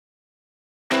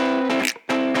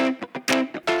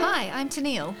Hi, I'm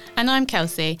Tennille. And I'm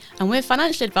Kelsey, and we're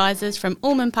financial advisors from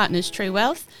Allman Partners True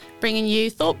Wealth, bringing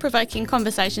you thought-provoking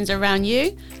conversations around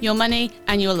you, your money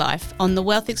and your life on the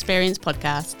Wealth Experience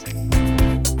podcast.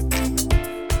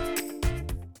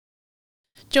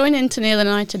 Joining Tennille and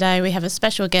I today, we have a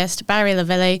special guest, Barry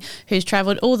Lavelli, who's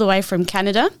travelled all the way from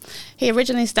Canada. He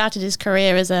originally started his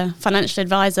career as a financial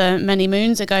advisor many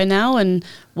moons ago now and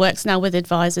works now with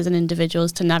advisors and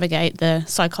individuals to navigate the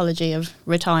psychology of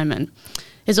retirement.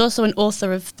 He's also an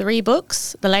author of 3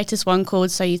 books, the latest one called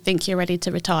So You Think You're Ready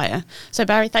to Retire. So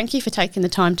Barry, thank you for taking the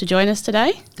time to join us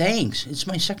today. Thanks. It's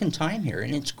my second time here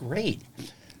and it's great.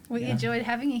 We enjoyed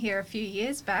having you here a few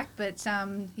years back, but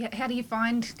how do you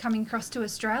find coming across to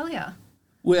Australia?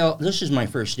 Well, this is my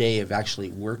first day of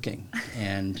actually working,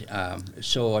 and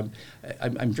so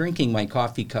I'm drinking my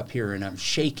coffee cup here and I'm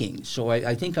shaking. So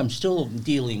I think I'm still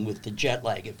dealing with the jet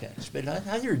lag effects, but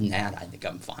other than that, I think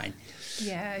I'm fine.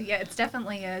 Yeah, it's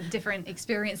definitely a different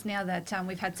experience now that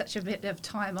we've had such a bit of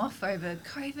time off over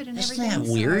COVID and everything. Isn't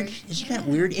that weird? Isn't that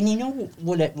weird? And you know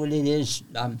what it is?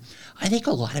 I think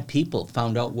a lot of people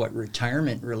found out what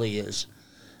retirement really is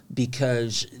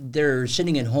because they're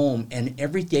sitting at home and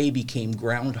every day became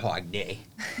Groundhog Day.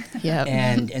 Yeah.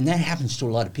 And that happens to a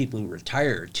lot of people who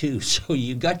retire too. So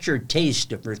you got your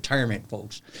taste of retirement,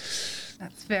 folks.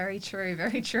 That's very true,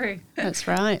 very true. That's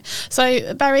right.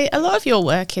 So, Barry, a lot of your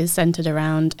work is centred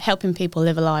around helping people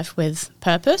live a life with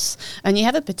purpose, and you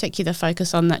have a particular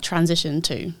focus on that transition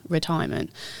to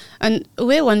retirement. And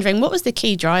we're wondering, what was the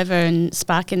key driver and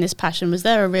spark in this passion? Was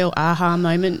there a real aha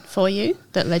moment for you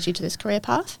that led you to this career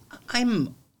path?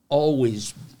 I'm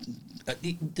always...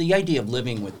 The idea of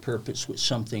living with purpose was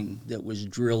something that was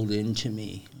drilled into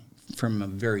me from a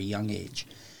very young age.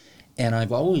 And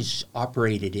I've always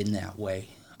operated in that way.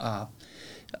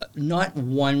 Not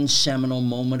one seminal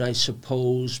moment, I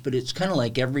suppose, but it's kind of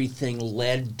like everything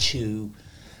led to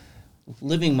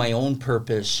living my own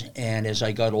purpose. And as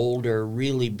I got older,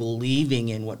 really believing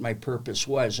in what my purpose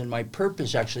was. And my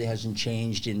purpose actually hasn't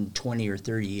changed in 20 or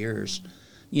 30 years.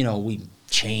 You know, we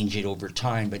change it over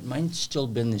time, but mine's still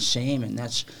been the same. And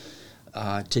that's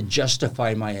to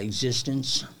justify my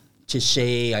existence, to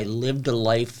say I lived a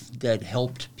life that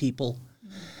helped people,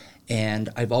 and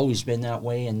I've always been that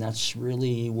way, and that's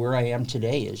really where I am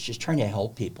today, is just trying to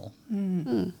help people.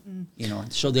 You know,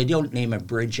 so they don't name a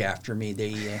bridge after me.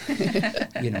 They,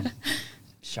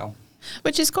 so.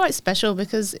 Which is quite special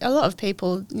because a lot of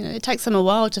people, it takes them a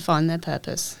while to find their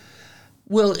purpose.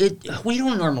 Well, we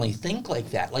don't normally think like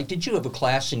that. Like, did you have a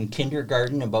class in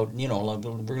kindergarten about, we're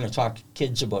going to talk to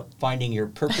kids about finding your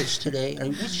purpose today? I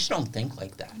mean, we just don't think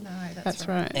like that. No, that's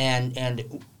right.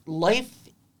 And life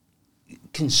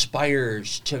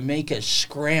conspires to make us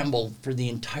scramble for the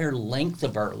entire length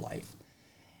of our life.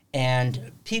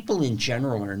 And people in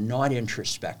general are not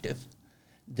introspective.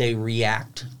 They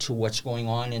react to what's going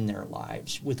on in their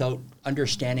lives without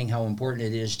understanding how important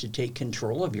it is to take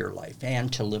control of your life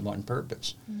and to live on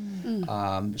purpose.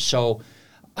 So,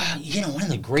 one of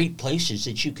the great places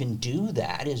that you can do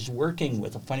that is working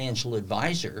with a financial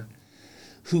advisor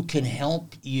who can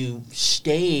help you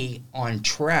stay on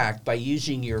track by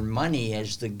using your money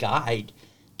as the guide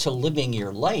to living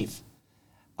your life.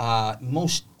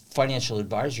 Most financial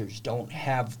advisors don't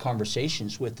have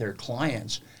conversations with their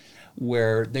clients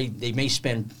where they may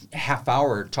spend a half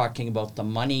hour talking about the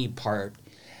money part,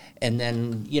 and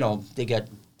then, they got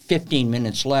 15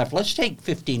 minutes left. Let's take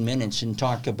 15 minutes and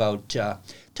talk about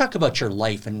your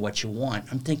life and what you want.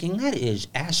 I'm thinking that is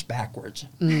ass backwards.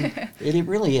 It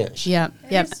really is. Yeah.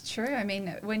 It's true. I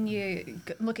mean, when you're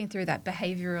looking through that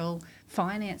behavioural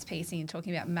finance piece and you're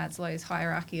talking about Maslow's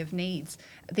hierarchy of needs,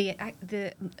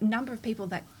 the number of people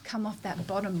that come off that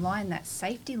bottom line, that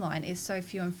safety line, is so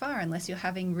few and far unless you're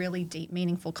having really deep,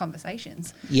 meaningful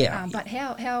conversations. Yeah. But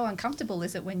how uncomfortable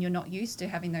is it when you're not used to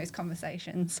having those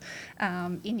conversations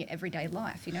in your everyday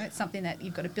life? It's something that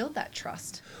you've got to build that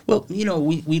trust. Well,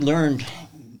 we learned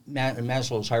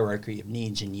Maslow's hierarchy of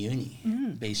needs in uni,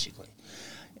 basically.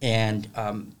 And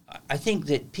I think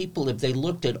that people, if they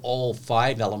looked at all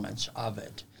 5 elements of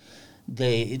it,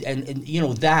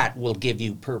 that will give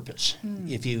you purpose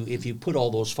if you put all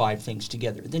those 5 things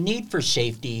together. The need for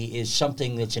safety is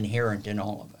something that's inherent in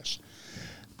all of us,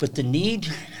 but the need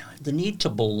to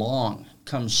belong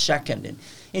comes second. And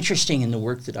interesting in the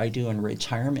work that I do in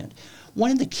retirement, one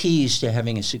of the keys to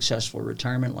having a successful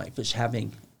retirement life is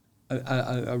having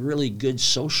a really good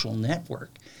social network.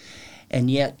 And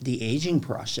yet the aging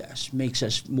process makes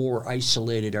us more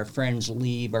isolated. Our friends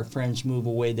leave, our friends move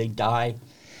away, they die,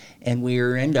 and we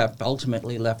end up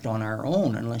ultimately left on our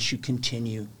own unless you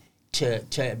continue to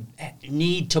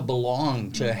need to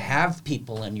belong, to have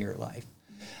people in your life.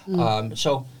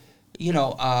 So, you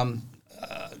know,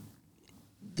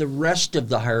 the rest of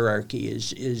the hierarchy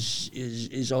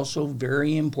is also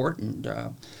very important.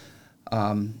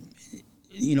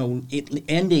 You know,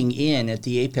 ending in at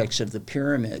the apex of the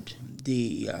pyramid,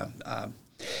 the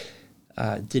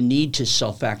need to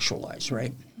self-actualize,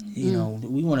 right? You know,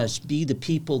 we want to be the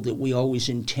people that we always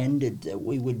intended that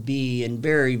we would be, and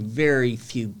very, very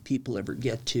few people ever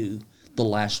get to the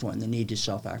last one, the need to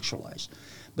self-actualize.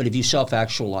 But if you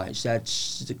self-actualize,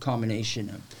 that's the combination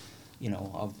of, you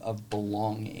know, of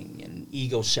belonging and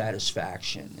ego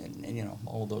satisfaction and you know,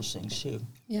 all of those things too.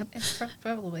 Yep. It's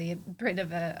probably a bit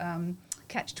of a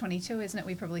catch-22, isn't it?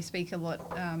 We probably speak a lot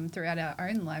throughout our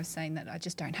own lives saying that I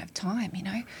just don't have time, you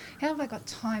know. How have I got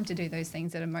time to do those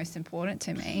things that are most important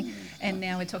to me? And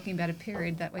now we're talking about a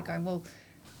period that we're going, well,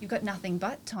 you've got nothing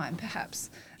but time, perhaps.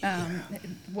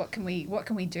 What can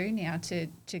we do now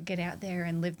to get out there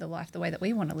and live the life the way that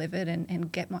we want to live it,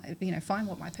 and get my, you know, find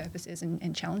what my purpose is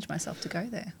and challenge myself to go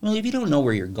there? Well, if you don't know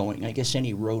where you're going, I guess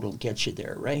any road will get you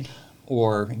there, right?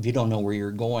 Or if you don't know where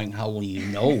you're going, how will you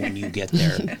know when you get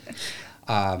there?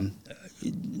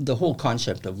 The whole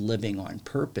concept of living on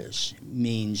purpose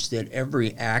means that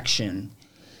every action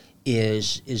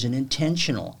is an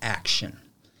intentional action.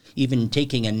 Even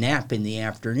taking a nap in the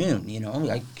afternoon, you know,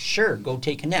 like, sure, go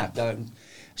take a nap.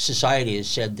 Society has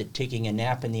said that taking a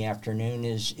nap in the afternoon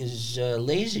is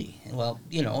lazy. Well,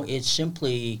 you know, it's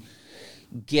simply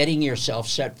getting yourself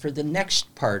set for the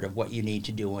next part of what you need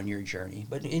to do on your journey.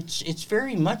 But it's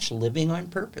very much living on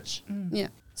purpose. Yeah.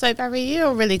 So, Barry,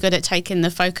 you're really good at taking the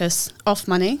focus off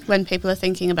money when people are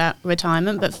thinking about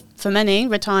retirement. But for many,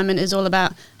 retirement is all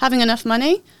about having enough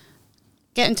money,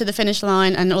 getting to the finish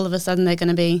line, and all of a sudden they're going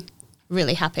to be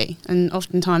really happy. And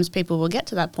oftentimes people will get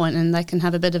to that point and they can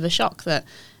have a bit of a shock that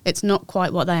it's not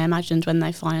quite what they imagined when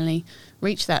they finally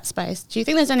reach that space. Do you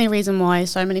think there's any reason why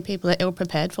so many people are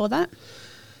ill-prepared for that?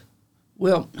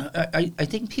 Well, I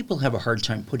think people have a hard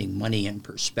time putting money in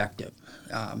perspective.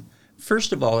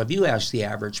 First of all, if you ask the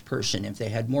average person if they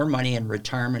had more money in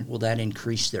retirement, will that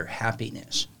increase their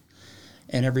happiness?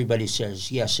 And everybody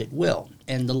says, yes, it will.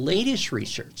 And the latest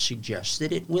research suggests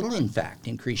that it will, in fact,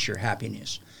 increase your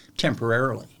happiness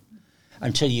temporarily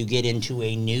until you get into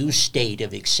a new state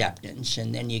of acceptance,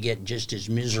 and then you get just as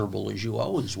miserable as you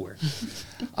always were.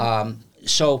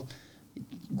 So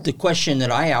the question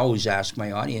that I always ask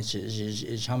my audiences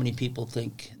is how many people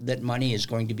think that money is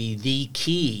going to be the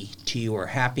key to your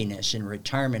happiness in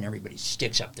retirement? Everybody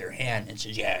sticks up their hand and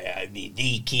says, yeah, it'd be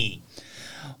the key.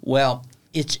 Well,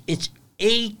 it's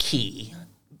a key,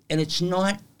 and it's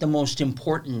not the most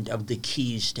important of the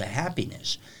keys to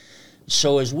happiness.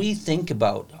 So as we think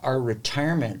about our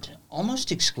retirement,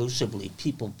 almost exclusively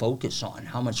people focus on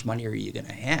how much money are you going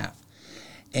to have.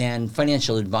 And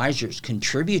financial advisors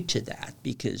contribute to that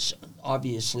because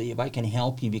obviously if I can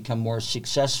help you become more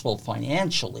successful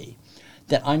financially,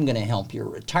 that I'm going to help your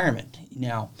retirement.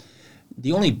 Now,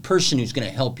 the only person who's going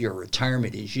to help your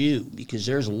retirement is you, because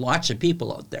there's lots of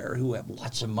people out there who have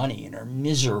lots of money and are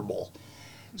miserable.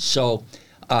 So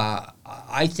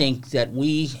I think that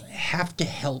we have to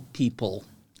help people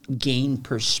gain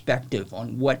perspective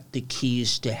on what the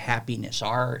keys to happiness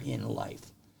are in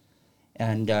life.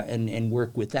 And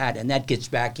work with that. And that gets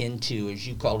back into, as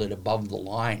you called it, above the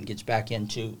line, gets back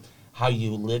into how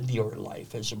you live your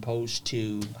life as opposed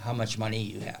to how much money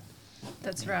you have.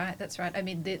 That's right. I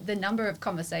mean, the number of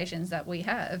conversations that we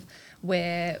have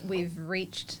where we've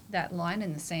reached that line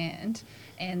in the sand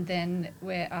and then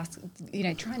we're asked, you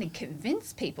know, trying to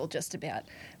convince people just about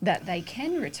that they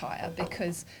can retire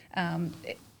because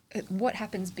what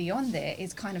happens beyond there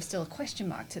is kind of still a question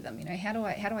mark to them. You know, how do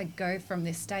I go from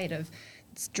this state of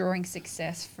drawing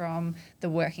success from the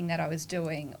working that I was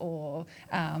doing, or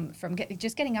from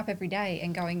just getting up every day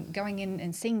and going in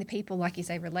and seeing the people, like you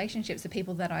say, relationships, the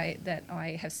people that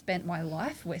I have spent my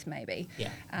life with, maybe.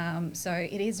 Yeah. So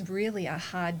it is really a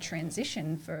hard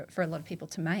transition for a lot of people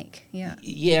to make. Yeah.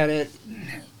 Yeah.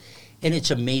 And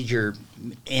it's a major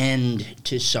end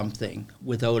to something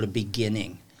without a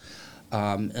beginning.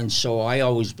 And so I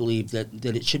always believe that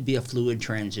it should be a fluid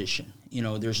transition. You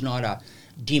know, there's not a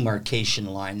demarcation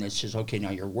line that says, okay, now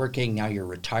you're working, now you're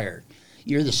retired.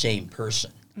 You're the same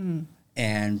person. Mm.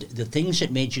 And the things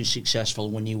that made you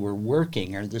successful when you were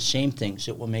working are the same things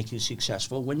that will make you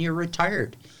successful when you're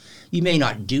retired. You may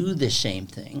not do the same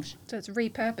things. So it's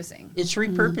repurposing. It's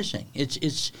repurposing. Mm.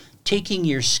 It's taking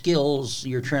your skills,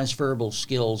 your transferable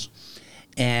skills,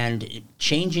 and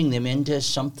changing them into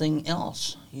something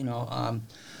else. You know,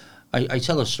 I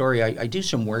tell a story. I do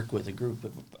some work with a group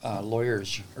of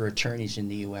lawyers or attorneys in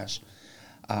the U.S.,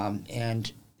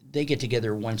 and they get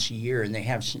together once a year, and they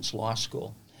have since law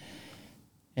school.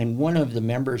 And one of the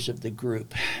members of the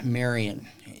group, Marion,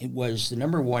 was the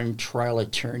 #1 trial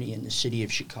attorney in the city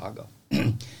of Chicago.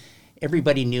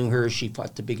 Everybody knew her. She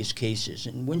fought the biggest cases.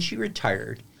 And when she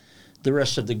retired, the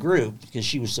rest of the group, because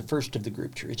she was the first of the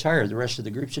group to retire, the rest of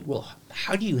the group said, well,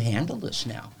 how do you handle this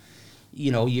now?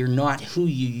 You know, you're not who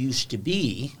you used to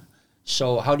be,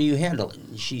 so how do you handle it?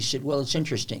 And she said, well, it's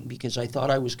interesting because I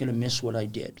thought I was going to miss what I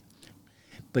did.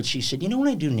 But she said, you know what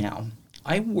I do now?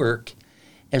 I work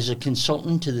as a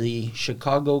consultant to the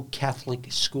Chicago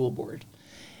Catholic School Board,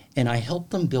 and I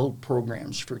help them build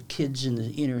programs for kids in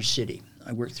the inner city.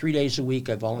 I work 3 days a week.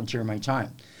 I volunteer my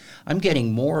time. I'm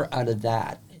getting more out of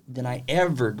that than I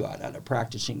ever got out of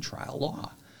practicing trial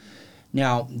law.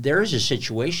 Now, there's a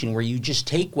situation where you just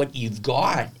take what you've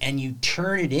got and you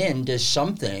turn it into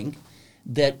something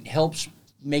that helps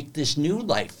make this new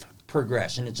life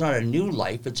progress. And it's not a new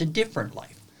life, it's a different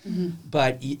life. Mm-hmm.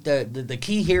 But the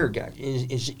key here, guys,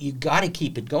 is you got to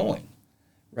keep it going,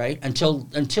 right? Until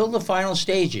the final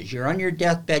stages. You're on your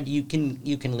deathbed, you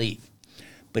can leave.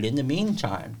 But in the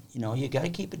meantime, you know, you got to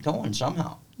keep it going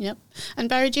somehow. Yep. And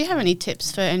Barry, do you have any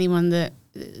tips for anyone that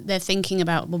they're thinking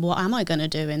about, well, what am I going to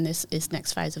do in this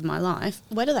next phase of my life?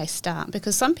 Where do they start?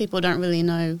 Because some people don't really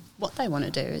know what they want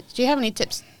to do. Do you have any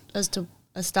tips as to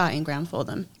a starting ground for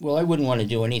them? Well, I wouldn't want to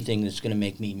do anything that's going to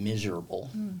make me miserable.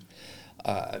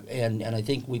 And I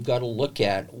think we've got to look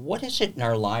at what is it in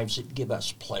our lives that give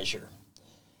us pleasure.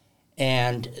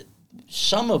 And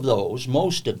some of those,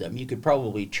 most of them, you could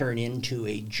probably turn into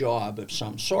a job of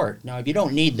some sort. Now, if you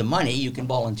don't need the money, you can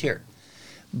volunteer.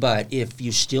 But if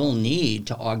you still need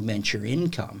to augment your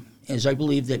income, as I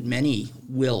believe that many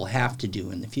will have to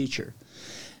do in the future,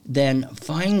 then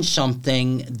find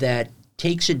something that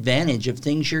takes advantage of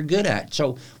things you're good at.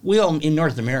 So we all in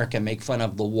North America make fun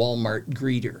of the Walmart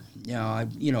greeter.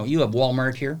 You know, you have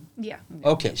Walmart here? Yeah.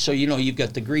 Okay, so you know you've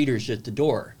got the greeters at the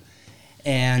door.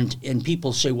 And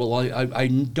people say, well, I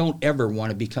don't ever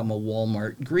want to become a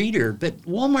Walmart greeter. But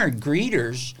Walmart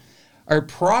greeters are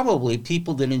probably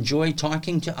people that enjoy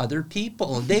talking to other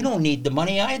people. They don't need the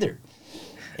money either.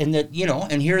 And that, you know,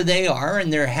 and here they are,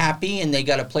 and they're happy, and they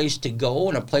got a place to go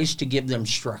and a place to give them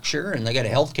structure, and they got a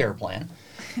health care plan.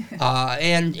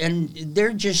 And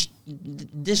they're just,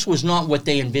 this was not what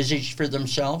they envisaged for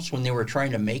themselves when they were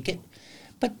trying to make it.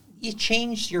 But you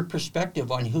change your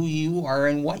perspective on who you are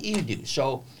and what you do.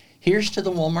 So here's to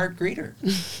the Walmart greeter.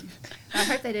 I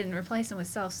hope they didn't replace them with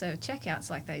self-serve checkouts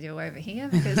like they do over here.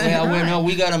 Because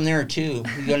we got them there too.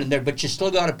 We got them there, but you still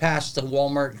got to pass the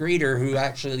Walmart greeter who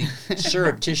actually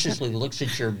surreptitiously looks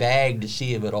at your bag to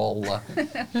see if it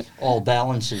all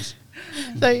balances.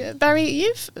 So Barry,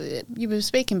 you were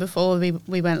speaking before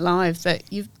we went live that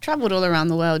you've travelled all around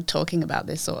the world talking about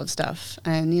this sort of stuff,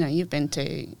 and you know you've been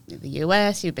to the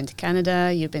US, you've been to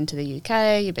Canada, you've been to the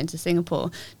UK, you've been to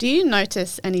Singapore. Do you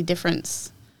notice any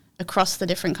difference across the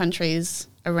different countries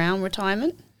around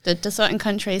retirement? Do certain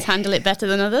countries handle it better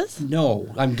than others?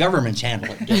 No, governments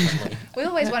handle it differently. We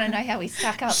always want to know how we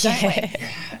stack up, don't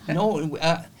we?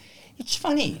 No. It's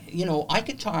funny, you know, I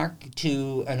could talk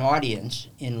to an audience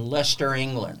in Leicester,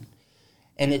 England,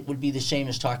 and it would be the same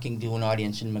as talking to an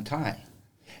audience in Mackay.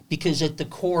 Because at the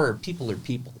core, people are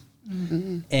people.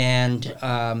 Mm-hmm.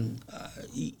 And,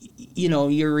 you know,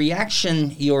 your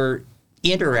reaction, your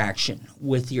interaction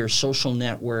with your social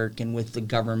network and with the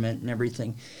government and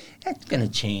everything, that's going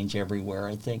to change everywhere,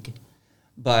 I think.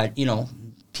 But, you know,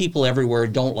 people everywhere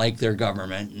don't like their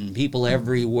government, and people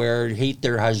everywhere hate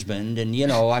their husband. And, you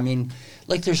know, I mean,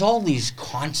 like there's all these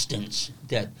constants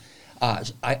that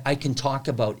I can talk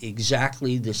about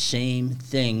exactly the same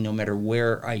thing no matter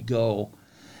where I go.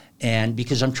 And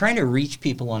because I'm trying to reach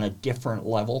people on a different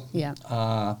level. Yeah.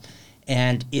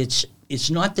 And it's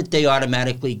not that they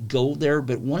automatically go there,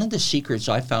 but one of the secrets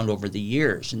I found over the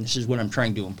years, and this is what I'm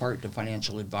trying to impart to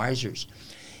financial advisors,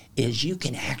 is you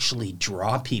can actually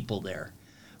draw people there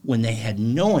when they had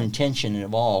no intention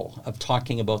at all of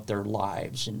talking about their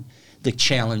lives and the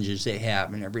challenges they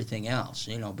have and everything else,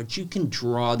 you know, but you can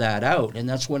draw that out. And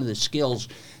that's one of the skills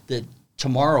that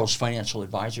tomorrow's financial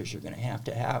advisors are going to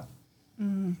have.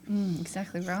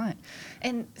 Exactly right.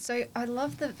 And so I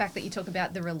love the fact that you talk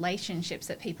about the relationships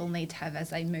that people need to have as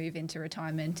they move into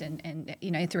retirement and you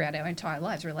know, throughout our entire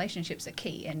lives. Relationships are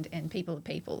key, and people are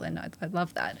people, and I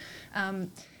love that.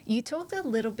 You talked a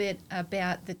little bit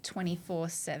about the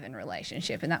 24/7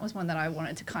 relationship, and that was one that I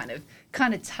wanted to kind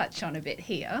of touch on a bit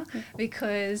here,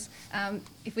 because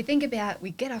if we think about,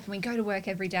 we get up and we go to work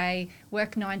every day,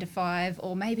 work 9 to 5,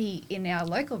 or maybe in our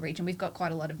local region we've got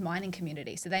quite a lot of mining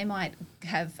communities, so they might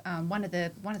have one of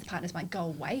the partners might go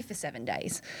away for 7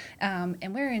 days,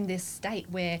 and we're in this state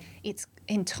where it's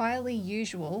entirely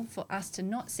usual for us to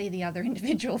not see the other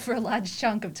individual for a large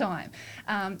chunk of time.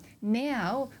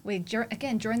 Now we're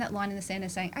again drawing that line in the sand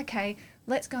and saying, okay,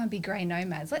 let's go and be grey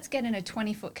nomads. Let's get in a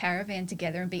 20-foot caravan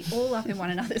together and be all up in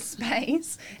one another's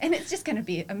space, and it's just going to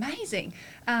be amazing.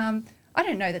 I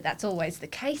don't know that that's always the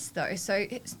case, though. So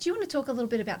do you want to talk a little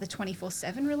bit about the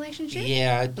 24/7 relationship?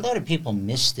 Yeah, a lot of people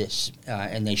miss this,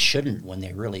 and they shouldn't when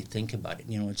they really think about it.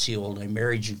 You know, it's the old, I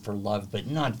married you for love, but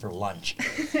not for lunch.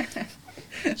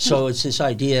 So it's this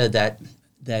idea that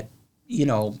you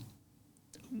know,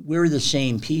 we're the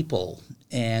same people,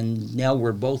 and now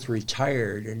we're both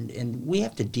retired, and we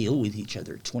have to deal with each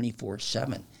other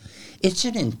 24/7. It's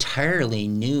an entirely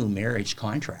new marriage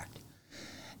contract.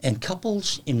 And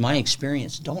couples, in my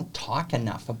experience, don't talk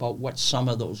enough about what some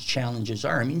of those challenges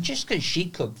are. I mean, just because she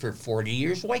cooked for 40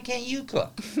 years, why can't you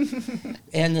cook?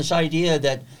 And this idea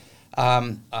that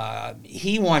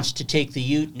he wants to take the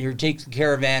ute or take the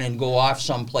caravan and go off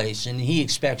someplace, and he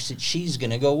expects that she's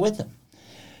going to go with him,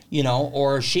 you know,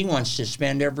 or she wants to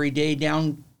spend every day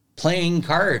down playing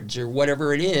cards or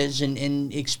whatever it is,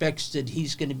 and expects that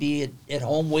he's going to be at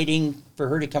home waiting for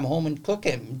her to come home and cook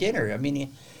him dinner. I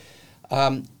mean,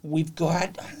 we've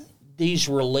got these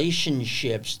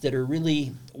relationships that are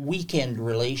really weekend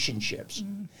relationships,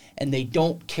 and they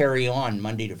don't carry on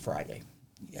Monday to Friday.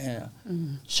 Yeah.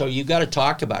 So you got to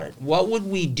talk about it. What would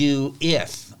we do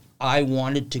if I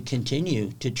wanted to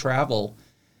continue to travel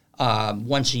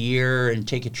once a year and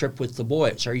take a trip with the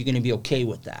boys? Are you going to be okay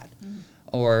with that?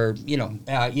 Or, you know,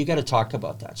 you got to talk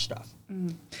about that stuff.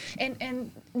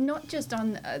 And not just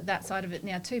on that side of it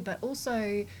now too, but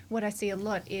also what I see a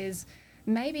lot is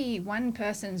maybe one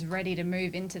person's ready to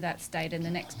move into that state and the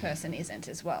next person isn't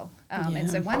as well.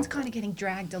 And so one's kind of getting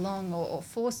dragged along or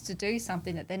forced to do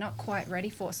something that they're not quite ready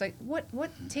for. So what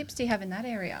tips do you have in that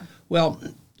area? Well,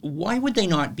 why would they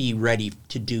not be ready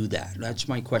to do that? That's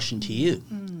my question to you.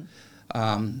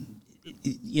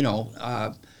 You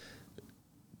know,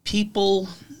 people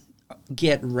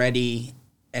get ready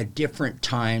at different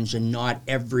times, and not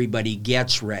everybody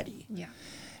gets ready. Yeah.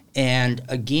 And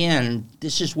again,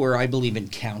 this is where I believe in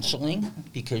counseling,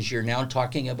 because you're now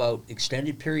talking about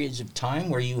extended periods of time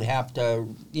where you have to,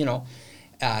 you know,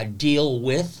 deal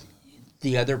with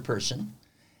the other person.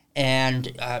 And,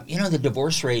 you know, the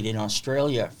divorce rate in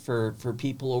Australia for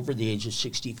people over the age of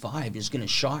 65 is going to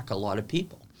shock a lot of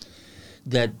people.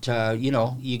 That, you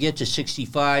know, you get to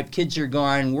 65, kids are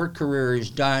gone, work career is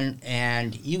done,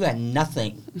 and you got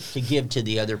nothing to give to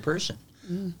the other person.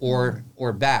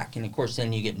 Or back. And of course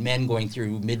then you get men going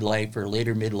through midlife or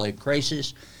later midlife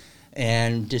crisis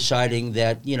and deciding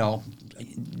that, you know,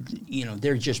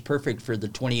 they're just perfect for the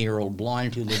 20-year-old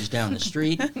blonde who lives down the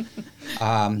street.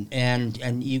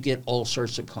 And you get all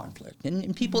sorts of conflict.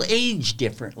 And people age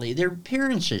differently. Their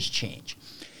appearances change.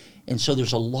 And so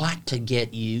there's a lot to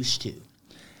get used to.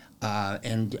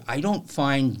 And I don't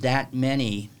find that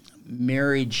many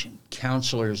marriage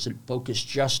counselors that focus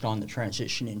just on the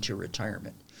transition into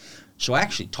retirement. So I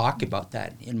actually talk about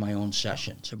that in my own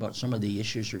sessions, about some of the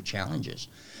issues or challenges.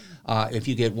 If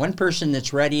you get one person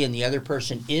that's ready and the other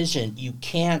person isn't, you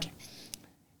can't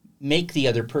make the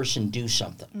other person do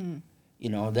something. You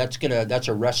know, that's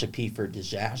a recipe for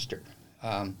disaster.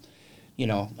 You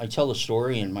know, I tell a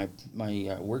story in my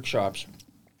workshops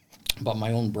about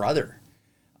my own brother.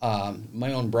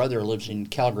 My own brother lives in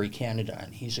Calgary, Canada,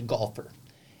 and he's a golfer.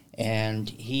 And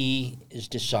he has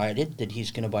decided that he's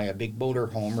going to buy a big motor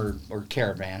home or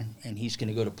caravan, and he's going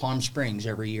to go to Palm Springs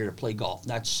every year to play golf.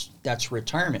 That's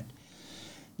retirement.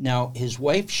 Now, his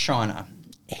wife, Shauna,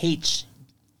 hates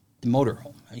the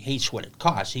motorhome. Hates what it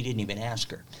costs. He didn't even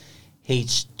ask her.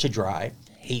 Hates to drive,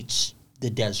 hates the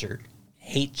desert,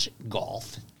 hates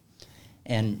golf,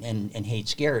 and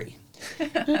hates Gary.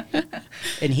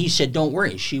 And he said, don't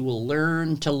worry, she will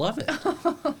learn to love it.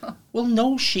 Well,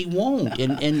 no, she won't.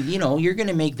 And you know, you're going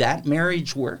to make that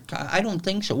marriage work? I don't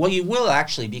think so. Well, you will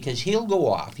actually, because he'll go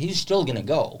off. He's still going to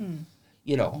go.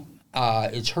 You know,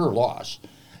 it's her loss.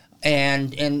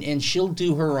 And she'll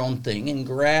do her own thing, and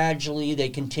gradually they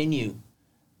continue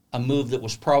a move that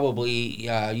was probably,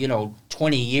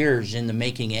 20 years in the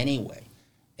making anyway.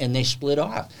 And they split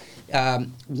off.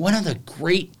 One of the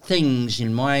great things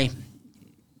in my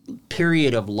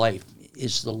period of life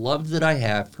is the love that I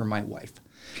have for my wife,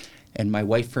 and my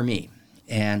wife for me.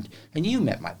 and you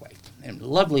met my wife, and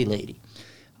lovely lady.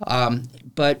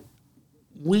 But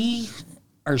we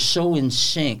are so in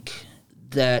sync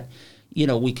that, you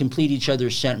know, we complete each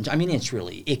other's sentence. I mean, it's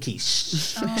really icky,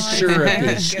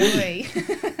 syrupy, sweet.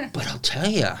 But I'll tell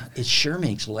you, it sure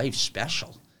makes life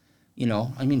special. You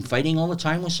know, I mean, fighting all the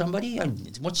time with somebody,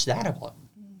 what's that about?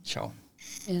 So.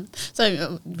 Yeah.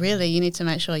 So really, you need to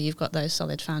make sure you've got those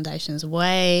solid foundations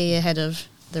way ahead of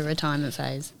the retirement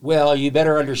phase. Well, you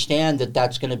better understand that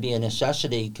that's going to be a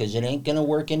necessity, because it ain't going to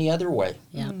work any other way.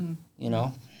 Yeah. You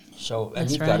know, so and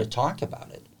That's you've right. got to talk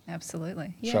about it.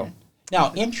 Absolutely. Yeah. So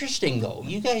now, interesting though,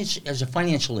 you guys as a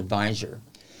financial advisor,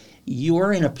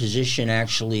 you're in a position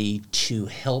actually to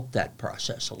help that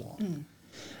process along,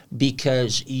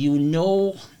 because you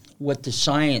know what the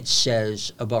science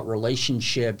says about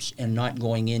relationships and not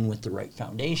going in with the right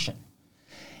foundation.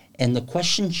 And the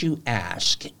questions you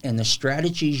ask and the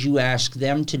strategies you ask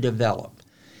them to develop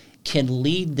can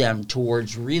lead them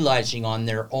towards realizing on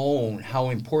their own how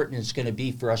important it's going to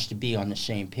be for us to be on the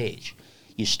same page.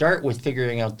 You start with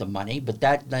figuring out the money, but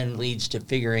that then leads to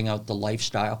figuring out the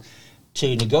lifestyle,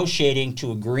 to negotiating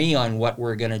to agree on what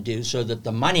we're going to do so that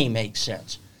the money makes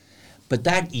sense. But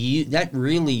that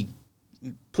really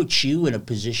puts you in a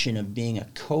position of being a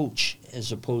coach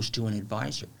as opposed to an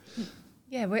advisor.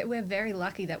 Yeah, we're very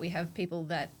lucky that we have people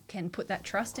that can put that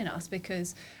trust in us,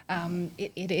 because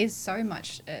it is so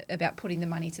much about putting the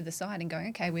money to the side and going,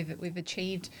 okay, we've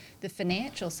achieved the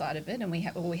financial side of it, and we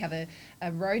have a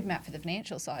roadmap for the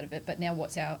financial side of it. But now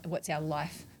what's our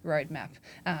life roadmap,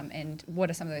 and what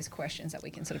are some of those questions that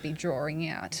we can sort of be drawing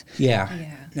out?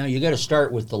 Yeah. Now you got to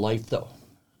start with the life though.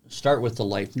 Start with the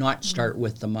life, not start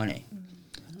with the money.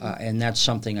 And that's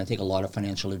something I think a lot of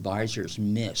financial advisors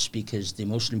miss, because the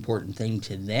most important thing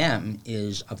to them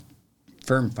is a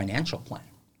firm financial plan.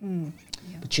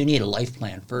 Yeah. But you need a life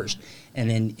plan first.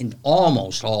 And in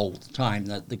almost all the time,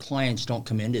 the clients don't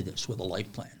come into this with a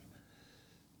life plan.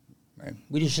 Right?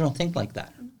 We just don't think like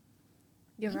that.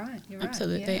 You're right.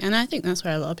 Absolutely. Yeah. And I think that's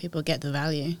where a lot of people get the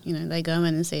value. You know, they go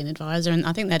in and see an advisor, and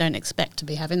I think they don't expect to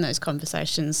be having those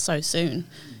conversations so soon,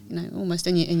 you know, almost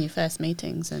in your first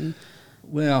meetings. And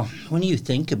well, when you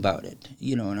think about it,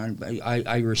 you know, and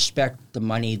I respect the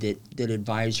money that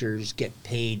advisors get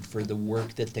paid for the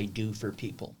work that they do for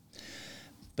people.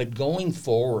 But going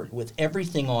forward with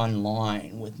everything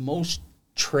online, with most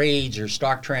trades or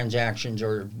stock transactions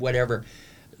or whatever,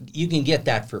 you can get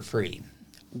that for free.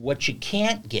 What you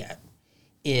can't get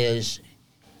is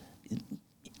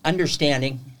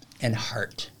understanding and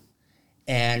heart.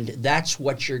 And that's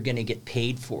what you're going to get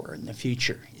paid for in the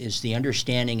future, is the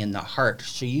understanding and the heart.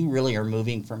 So you really are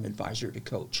moving from advisor to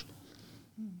coach.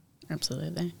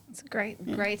 absolutely. It's great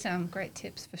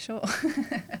tips for sure.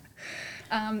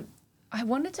 I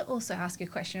wanted to also ask a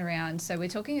question around, so we're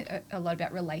talking a lot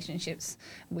about relationships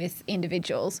with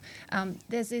individuals.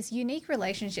 There's this unique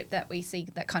relationship that we see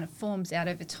that kind of forms out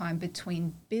over time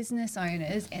between business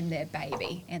owners and their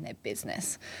baby and their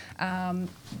business.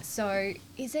 So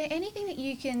is there anything that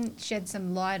you can shed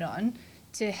some light on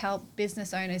to help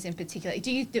business owners in particular?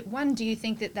 Do you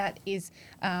think that is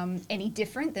any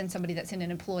different than somebody that's in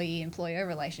an employee-employer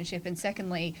relationship? And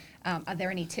secondly, are there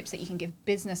any tips that you can give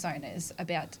business owners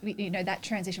about, you know, that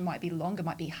transition might be longer,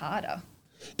 might be harder?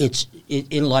 It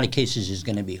in a lot of cases is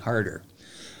going to be harder,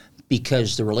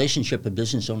 because the relationship a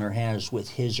business owner has with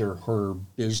his or her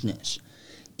business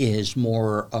is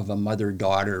more of a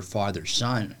mother-daughter,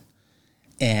 father-son.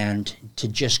 And to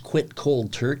just quit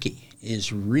cold turkey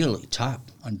is really tough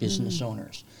on business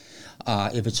owners.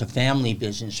 If it's a family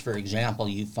business, for example,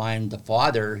 you find the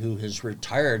father who has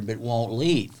retired but won't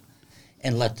leave,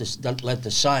 and let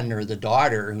the son or the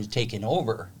daughter who's taken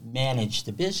over manage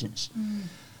the business.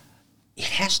 It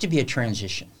has to be a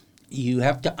transition. You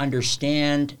have to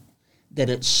understand that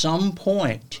at some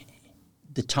point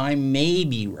the time may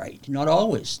be right. Not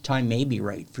always. Time may be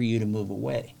right for you to move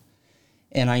away.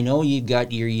 And I know you've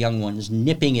got your young ones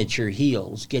nipping at your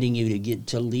heels, getting you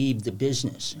to leave the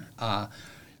business.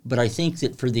 But I think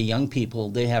that for the young people,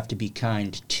 they have to be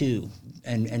kind too,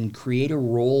 and create a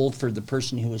role for the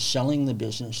person who is selling the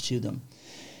business to them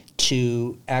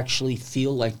to actually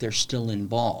feel like they're still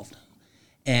involved,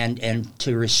 and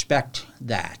to respect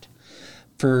that.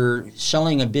 For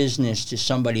selling a business to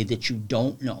somebody that you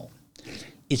don't know,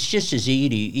 it's just as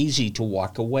easy to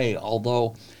walk away,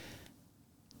 although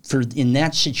in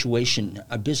that situation,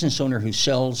 a business owner who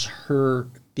sells her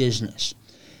business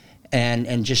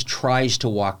and just tries to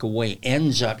walk away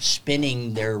ends up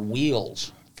spinning their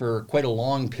wheels for quite a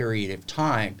long period of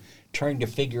time, trying to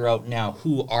figure out now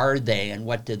who are they and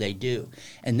what do they do.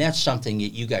 And that's something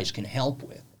that you guys can help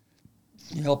with,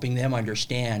 helping them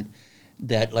understand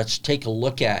that let's take a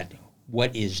look at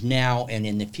what is now and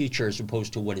in the future as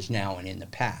opposed to what is now and in the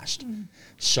past.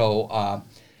 So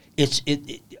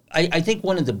I think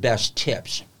one of the best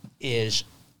tips is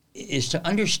to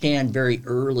understand very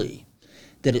early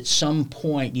that at some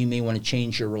point you may want to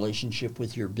change your relationship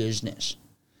with your business,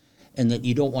 and that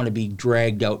you don't want to be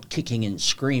dragged out kicking and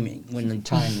screaming when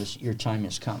your time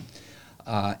has come.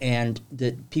 And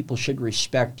that people should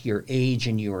respect your age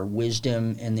and your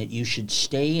wisdom, and that you should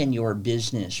stay in your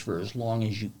business for as long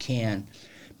as you can,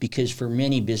 because for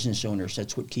many business owners,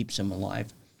 that's what keeps them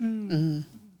alive.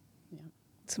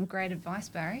 Some great advice,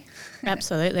 Barry.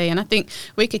 Absolutely. And I think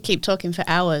we could keep talking for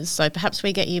hours. So perhaps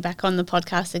we get you back on the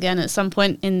podcast again at some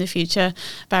point in the future,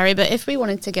 Barry. But if we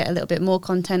wanted to get a little bit more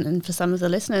content, and for some of the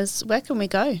listeners, where can we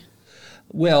go?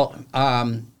 Well,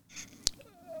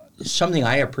 something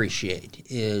I appreciate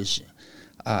is,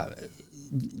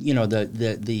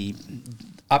 the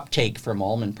uptake from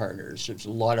Allman Partners. There's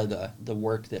a lot of the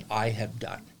work that I have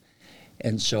done.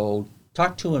 And so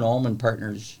talk to an Allman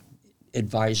Partners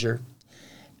advisor,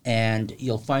 and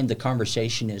you'll find the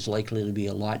conversation is likely to be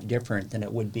a lot different than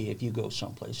it would be if you go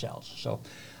someplace else. So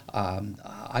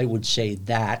I would say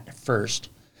that first.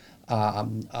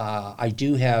 I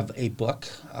do have a book,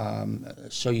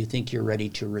 So You Think You're Ready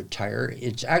to Retire.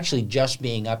 It's actually just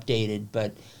being updated,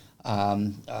 but,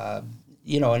 and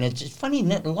it's funny,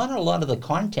 a lot of the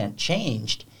content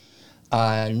changed,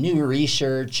 new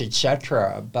research,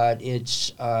 etc., but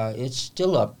it's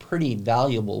still a pretty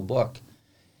valuable book.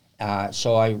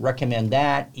 So I recommend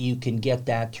that. You can get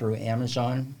that through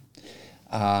Amazon.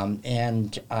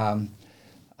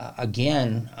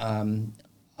 Again,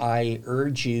 I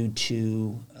urge you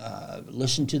to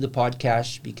listen to the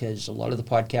podcast, because a lot of the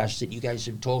podcasts that you guys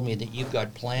have told me that you've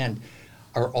got planned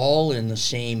are all in the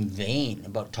same vein,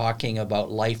 about talking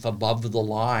about life above the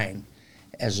line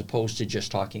as opposed to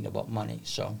just talking about money.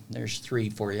 So there's 3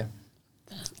 for you.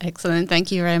 Excellent. Thank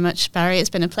you very much, Barry. It's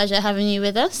been a pleasure having you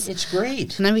with us. It's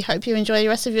great. And then we hope you enjoy the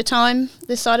rest of your time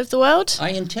this side of the world.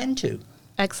 I intend to.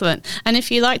 Excellent. And if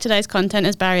you like today's content,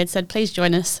 as Barry had said, please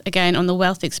join us again on the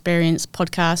Wealth Experience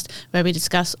podcast, where we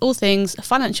discuss all things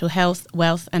financial health,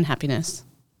 wealth and happiness.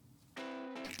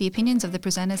 The opinions of the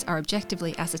presenters are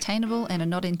objectively ascertainable and are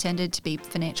not intended to be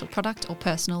financial product or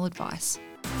personal advice.